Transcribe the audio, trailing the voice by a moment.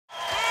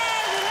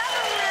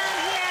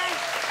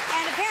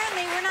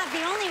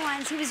the only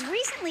ones. He was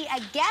recently a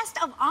guest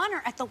of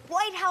honor at the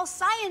White House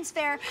Science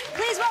Fair.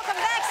 Please welcome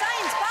back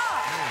Science Bob.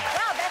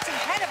 Wow, that's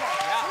incredible.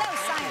 Hello,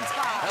 Science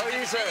Bob. How are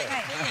you, sir?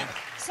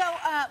 So,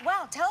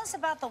 well, tell us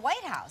about the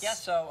White House. Yeah,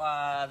 so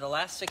the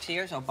last 6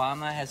 years,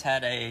 Obama has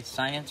had a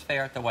science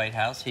fair at the White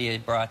House. He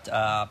had brought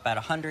about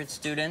 100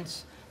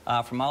 students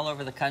from all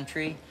over the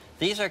country.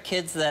 These are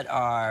kids that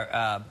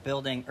are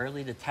building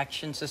early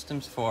detection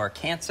systems for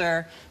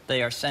cancer.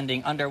 They are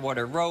sending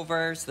underwater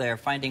rovers. They're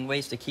finding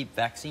ways to keep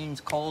vaccines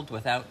cold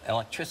without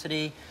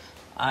electricity.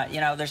 You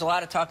know, there's a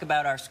lot of talk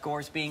about our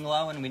scores being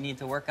low, and we need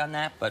to work on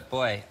that. But,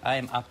 boy, I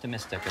am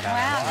optimistic about it.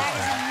 Wow, that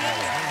is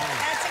amazing.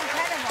 That's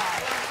incredible.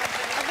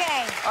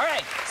 Okay. All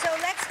right. So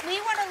we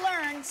want to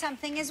learn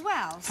something as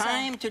well.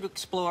 Time to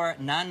explore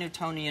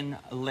non-Newtonian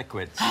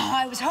liquids. Oh,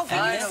 I was hoping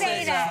you'd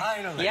say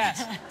that.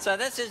 Yes. So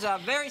this is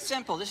very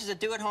simple. This is a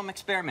do-at-home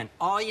experiment.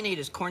 All you need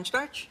is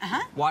cornstarch,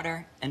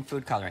 water, and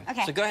food coloring.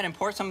 Okay. So go ahead and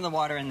pour some of the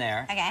water in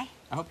there. Okay.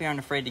 I hope you aren't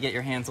afraid to get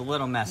your hands a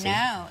little messy.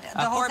 No.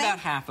 Pour about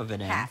half of it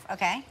in. Half,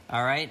 okay.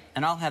 All right.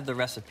 And I'll have the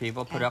recipe.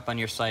 We'll put it up on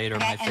your site or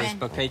my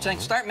Facebook page. Then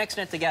start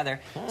mixing it together.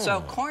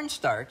 So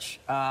cornstarch,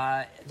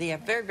 they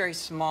have very, very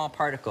small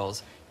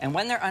particles. And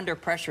when they're under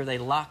pressure, they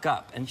lock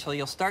up. And so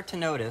you'll start to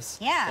notice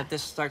that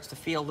this starts to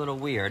feel a little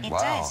weird. It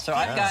does. So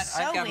I've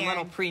got a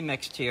little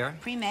pre-mixed here.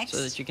 Pre-mixed.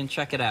 So that you can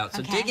check it out.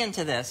 So dig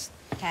into this.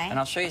 Okay. And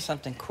I'll show you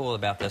something cool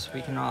about this.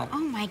 We can all... Oh,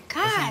 my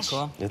gosh. Isn't it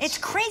cool? It's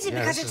crazy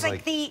because it's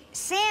like the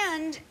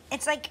sand.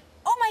 It's like,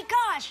 oh, my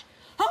gosh.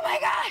 Oh, my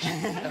gosh.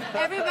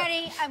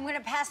 Everybody, I'm going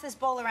to pass this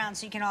bowl around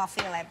so you can all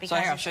feel it. Because so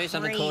here, I'll show you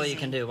something cool you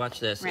can do.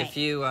 Watch this. Right. If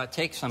you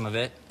take some of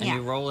it and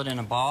you roll it in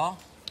a ball,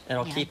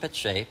 it'll keep its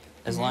shape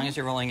as long as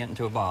you're rolling it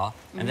into a ball.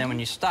 And then when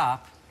you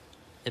stop,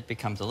 it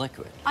becomes a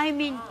liquid. I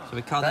mean... So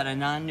we call that a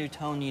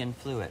non-Newtonian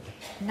fluid.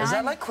 Is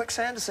that like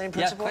quicksand, the same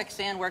principle? Yeah,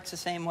 quicksand works the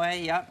same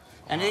way, yep.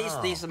 And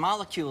these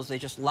molecules, they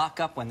just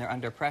lock up when they're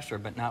under pressure,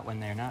 but not when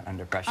they're not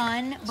under pressure.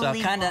 Unbelievable.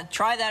 So kind of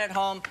try that at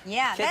home.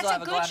 Yeah, Kids that's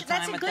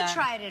a good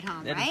try it at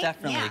home, right? It's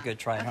definitely a good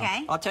try at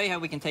home. I'll tell you how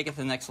we can take it to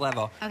the next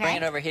level. Bring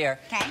it over here.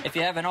 If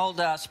you have an old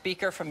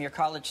speaker from your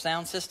college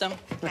sound system,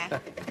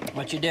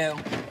 what you do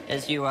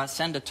is you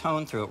send a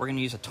tone through it. We're going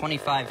to use a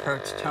 25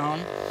 hertz tone.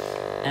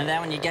 And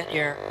then when you get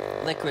your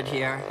liquid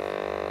here,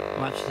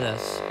 watch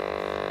this.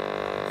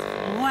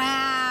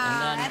 Wow,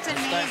 and then that's it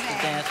amazing. starts to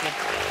dance with...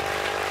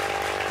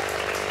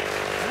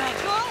 Isn't that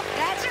cool?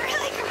 That's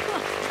really cool.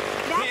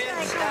 That's Kids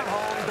really cool. at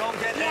home, don't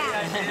get any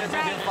ideas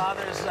of your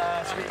father's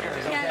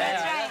speakers. Yeah,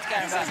 that's right.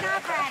 This is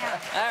not for at home.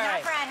 All right.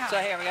 Not for at home. So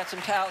here, we got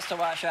some towels to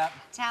wash up.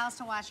 Towels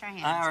to wash our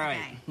hands. All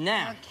right.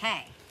 Now.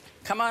 Okay.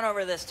 Come on over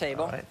to this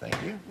table. All right, thank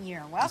you.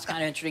 You're welcome. It's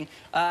kind of interesting.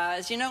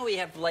 As you know, we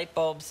have light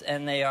bulbs,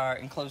 and they are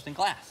enclosed in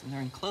glass. And they're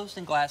enclosed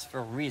in glass for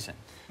a reason.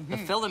 The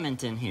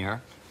filament in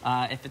here,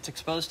 if it's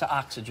exposed to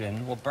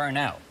oxygen, will burn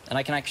out. And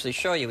I can actually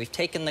show you. We've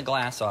taken the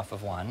glass off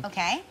of one.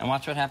 Okay. And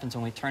watch what happens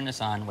when we turn this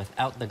on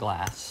without the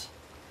glass.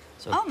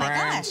 So oh, my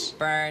gosh.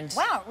 Burns.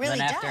 Wow, it really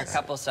then does. after a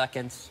couple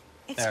seconds,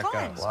 there it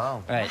goes.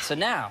 Wow. All right, so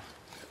now,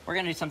 we're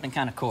going to do something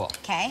kind of cool.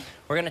 Okay.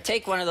 We're going to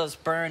take one of those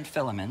burned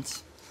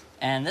filaments,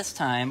 and this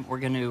time, we're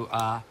going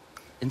to...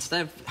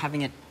 instead of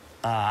having it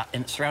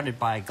surrounded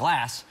by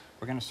glass,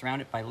 we're going to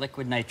surround it by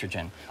liquid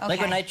nitrogen. Okay.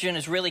 Liquid nitrogen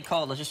is really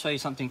cold. I'll just show you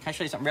something. Can I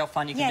show you something real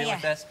fun you can do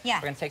with this? Yeah.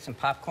 We're going to take some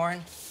popcorn.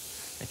 I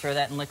throw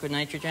that in liquid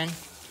nitrogen.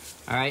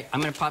 All right.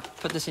 I'm going to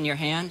put this in your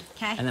hand.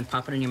 Okay. And then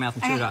pop it in your mouth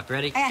and chew it up.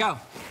 Ready? Go.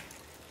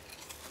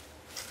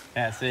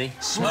 Yeah, see?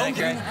 Smoking.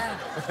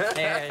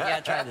 Here, you got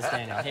to try this,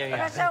 Daniel. Here you go.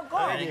 That's so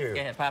cool. Ready? Go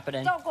ahead, pop it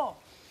in. So cool.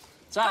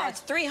 So it's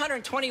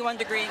 321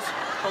 degrees,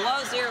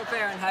 below 0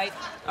 Fahrenheit.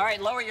 All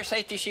right, lower your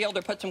safety shield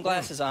or put some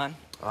glasses on.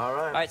 All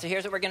right. All right, so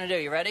here's what we're going to do.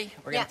 You ready?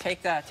 We're going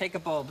to take a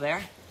bulb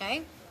there.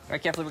 Okay. Very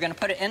carefully. We're going to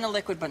put it in the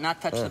liquid but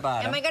not touch the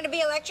bottom. Am I going to be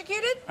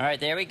electrocuted? All right,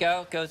 there we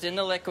go. Goes in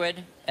the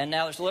liquid. And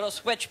now there's a little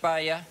switch by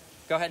you.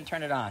 Go ahead and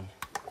turn it on.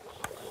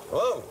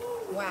 Whoa.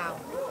 Wow.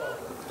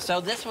 So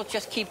this will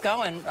just keep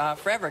going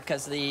forever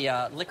because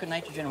the liquid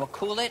nitrogen will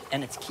cool it,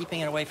 and it's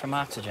keeping it away from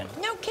oxygen.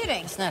 No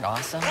kidding. Isn't that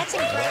awesome? That's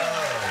incredible.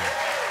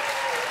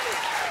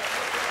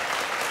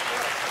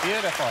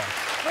 Beautiful.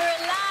 We're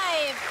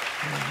alive.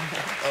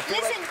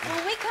 Listen,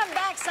 when we come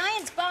back,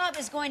 Science Bob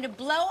is going to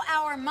blow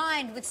our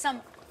mind with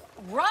some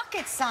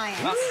rocket science.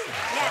 Yeah,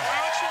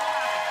 actual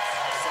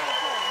rockets. So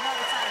cool. No,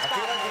 the Science Bob. I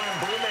feel like we're in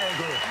Blue Man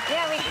Group.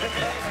 Yeah, we're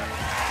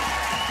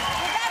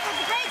back with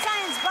the great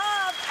Science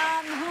Bob,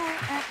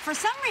 who, for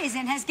some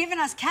reason, has given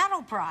us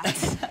cattle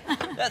prods.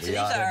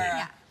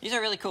 These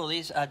are really cool.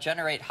 These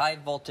generate high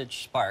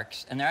voltage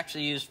sparks, and they're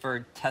actually used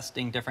for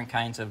testing different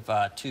kinds of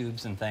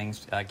tubes and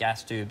things,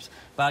 gas tubes.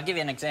 But I'll give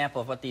you an example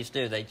of what these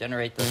do. They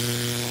generate the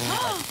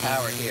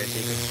power here, so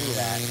you can see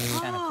that. It's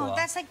kind of cool.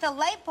 That's like the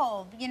light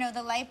bulb. You know,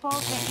 the light bulb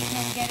that you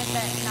can get at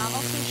the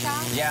novelty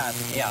shop? Yeah,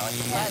 like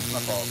a plasma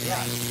bulb.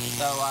 Yeah.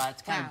 So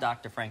it's kind of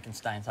Dr.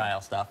 Frankenstein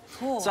style stuff.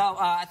 Cool. So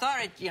I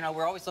thought,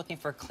 we're always looking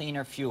for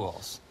cleaner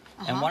fuels.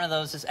 and one of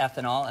those is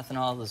ethanol.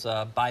 Ethanol is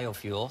a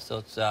biofuel, so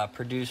it's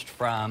produced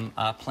from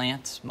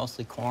plants,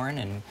 mostly corn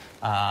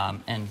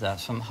and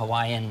some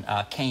Hawaiian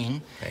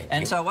cane.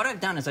 And so what I've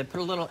done is I put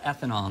a little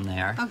ethanol in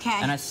there,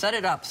 and I set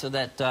it up so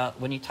that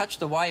when you touch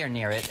the wire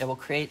near it, it will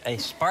create a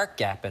spark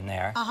gap in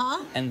there,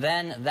 and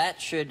then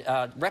that should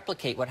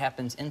replicate what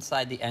happens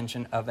inside the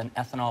engine of an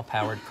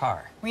ethanol-powered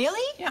car.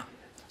 Really? Yeah.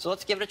 So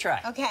let's give it a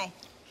try. Okay.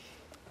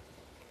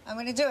 I'm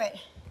going to do it.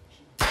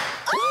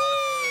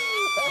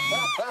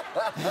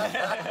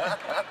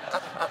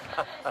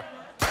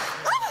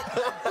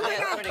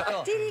 That's pretty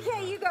cool.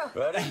 DDK, you go.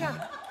 Ready? Go.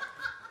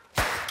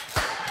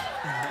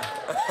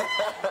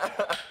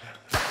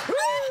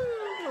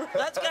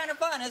 That's kind of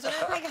fun, isn't it?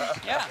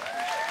 Yeah.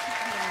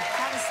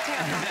 That was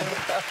terrifying.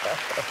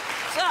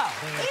 So,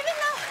 Even though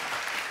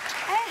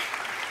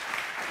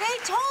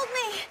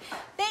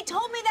they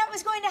told me that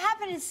was going to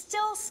happen, it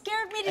still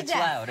scared me to it's death.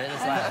 loud. It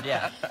is loud,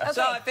 yeah.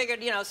 So I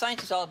figured, you know,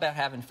 science is all about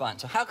having fun.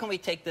 So how can we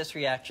take this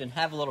reaction,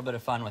 have a little bit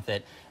of fun with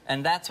it?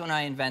 And that's when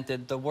I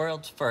invented the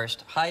world's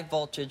first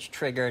high-voltage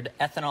triggered,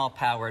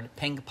 ethanol-powered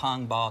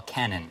ping-pong ball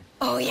cannon.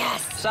 Oh,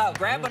 yes. So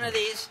grab one of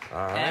these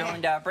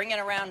and bring it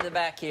around to the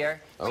back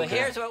here. So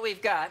here's what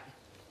we've got.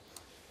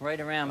 Right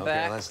around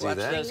back. Let's do Watch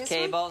that. those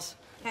cables.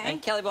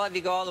 And Kelly, we'll have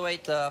you go all the way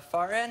to the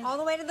far end. All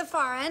the way to the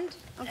far end.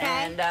 Okay.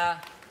 And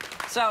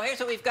so here's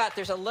what we've got.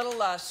 There's a little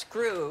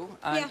screw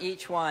on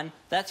each one.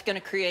 That's going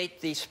to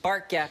create the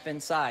spark gap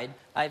inside.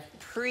 I've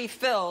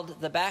pre-filled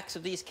the backs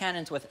of these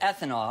cannons with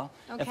ethanol.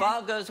 If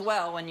all goes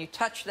well, when you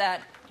touch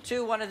that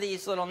to one of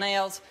these little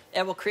nails,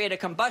 it will create a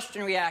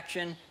combustion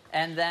reaction,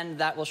 and then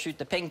that will shoot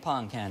the ping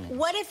pong cannon.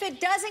 What if it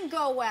doesn't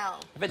go well?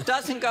 If it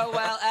doesn't go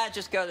well,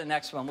 just go to the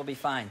next one. We'll be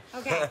fine.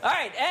 Okay. All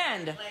right,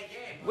 and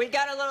we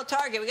got a little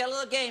target. We got a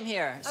little game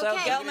here. So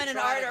Gelman and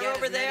Art are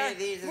over there.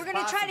 We're going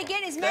to try to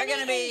get as many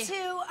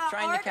into Art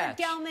or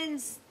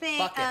Gelman's thing,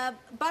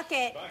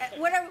 bucket.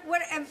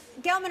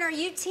 Gelman, are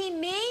you team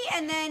me?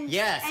 And then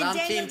yes, I'm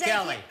Daniel team Dae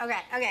Kelly. Kim?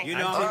 Okay, okay. You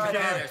know I'm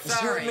better.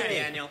 Sorry,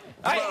 Daniel.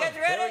 All right, you guys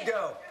ready? Here we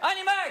go. On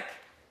your mark,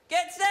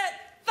 get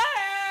set, fire!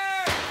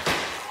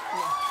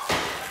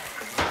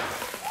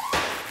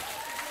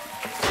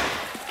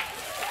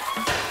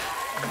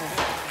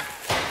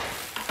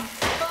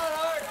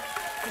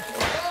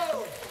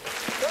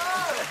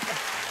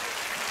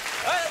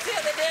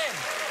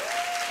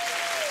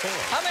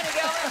 How many,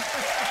 Gelman?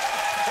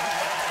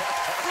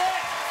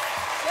 Six.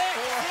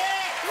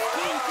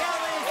 Team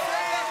Kelly,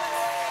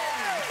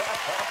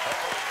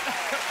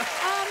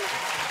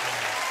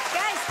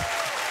 guys,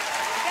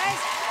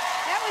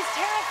 that was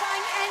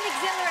terrifying and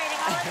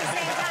exhilarating all at the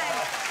same time.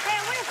 Hey,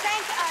 I want to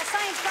thank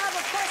Science Bob,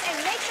 of course, and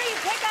make sure you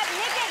pick up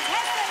Nick and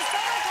Tesla's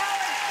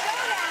solar-powered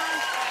showdown.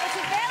 It's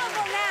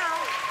available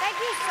now. Thank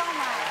you so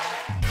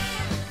much.